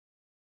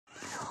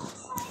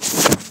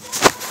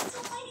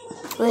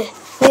Wait.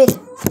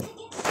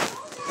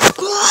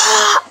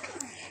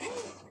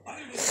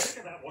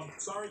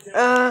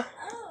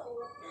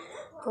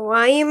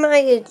 Why am I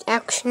an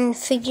action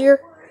figure?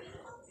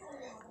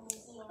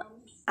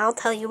 I'll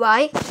tell you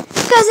why.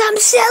 Because I'm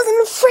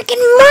selling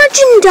freaking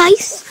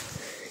merchandise.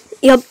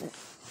 Yep,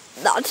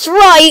 that's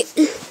right.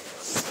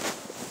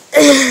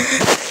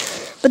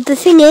 But the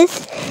thing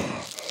is,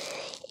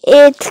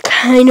 it's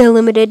kind of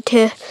limited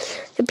to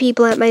the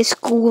people at my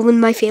school and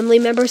my family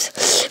members.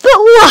 But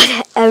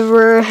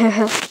whatever.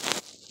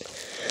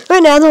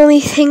 Right now, the only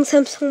things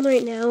I'm selling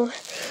right now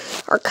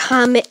are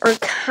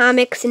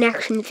comics and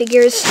action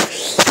figures.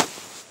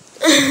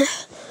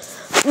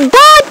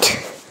 But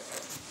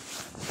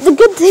the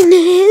good thing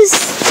is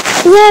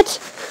that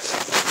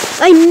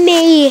I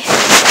may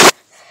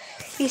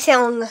be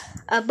selling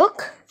a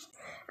book.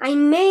 I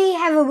may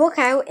have a book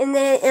out in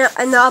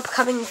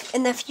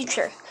the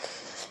future.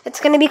 It's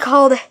going to be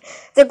called the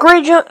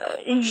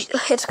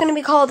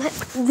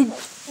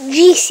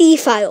GC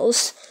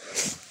Files.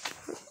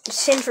 It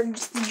stands for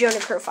the Jonah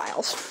Crow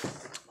Files.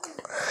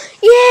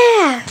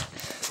 Yeah,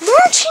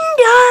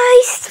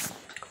 merchandise.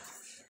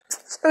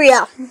 Oh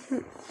yeah.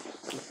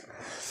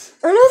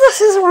 I know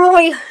this isn't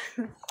really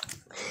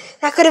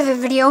that good of a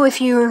video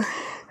if you're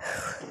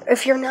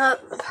not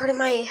part of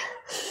my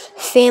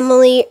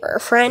family or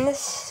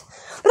friends.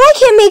 But I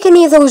can't make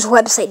any of those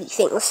website-y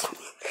things.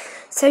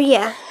 So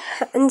yeah.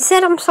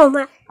 Instead I'm selling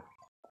that.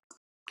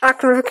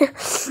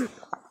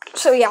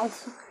 So yeah.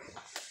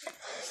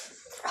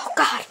 Oh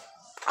god.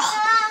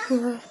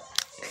 Oh.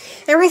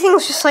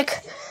 Everything's just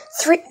like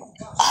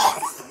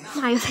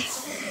my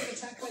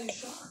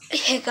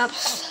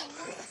hiccups.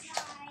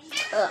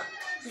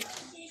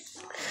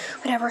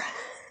 Whatever.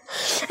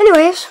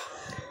 Anyways.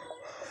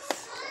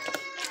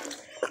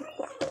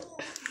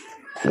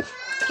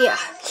 Yeah.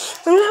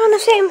 I'm just gonna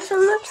say I'm so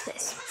much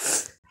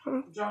this.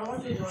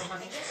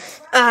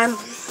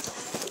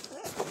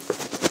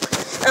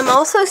 I'm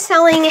also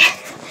selling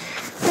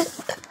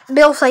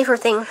Bill Cipher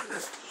thing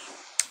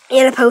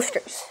and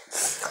posters.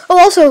 Oh,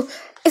 also,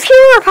 if you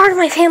are a part of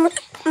my family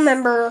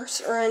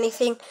members or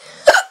anything,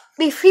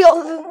 be free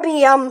or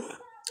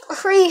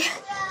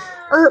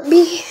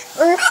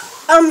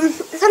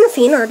send a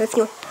fan art if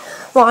you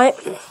want,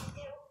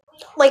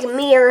 like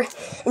me or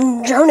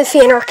Jonah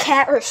fan or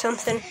Cat or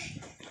something.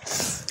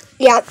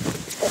 Yeah.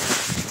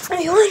 If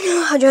you want to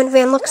know how Jonah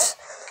fan looks,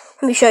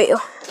 let me show you.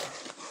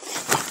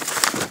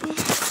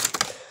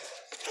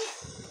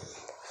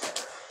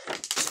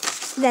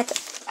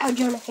 That's how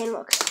Jonah fan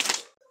looks.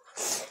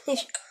 If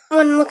you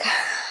want to look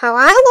how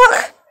I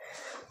look,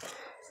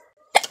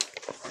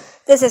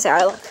 this is how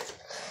I look.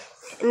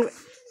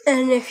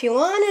 And if you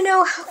want to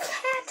know how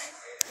Cat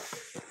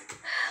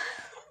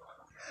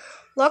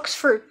looks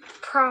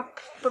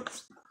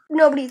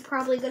nobody's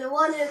probably going to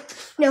want to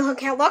know how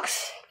Cat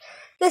looks.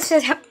 This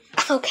is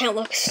how Cat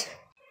looks.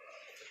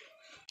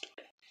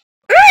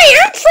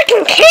 I'm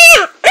freaking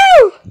Cat!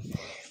 Ooh!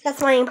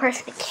 That's my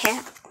impression of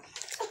Cat.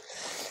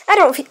 I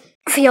don't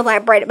feel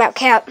that bright about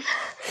Cat.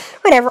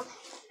 Whatever.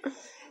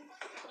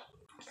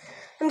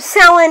 I'm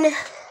selling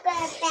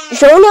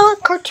Jonah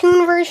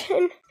cartoon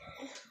version,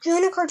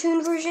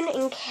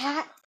 and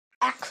Cat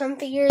action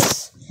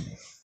figures.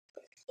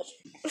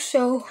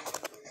 So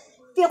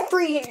feel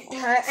free to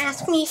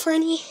ask me for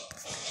any,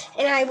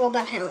 and I will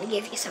definitely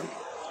give you some.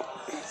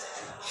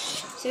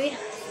 So yeah.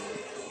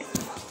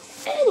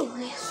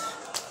 Anyways,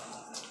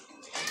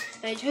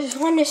 I just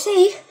wanted to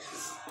say.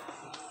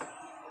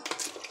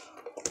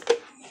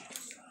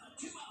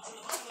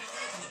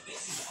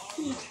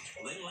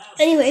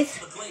 Anyways,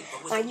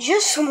 I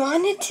just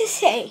wanted to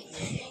say,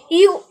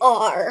 you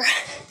are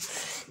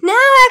now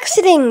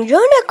exiting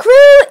Jonah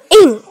Crow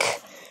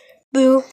Inc. Boo.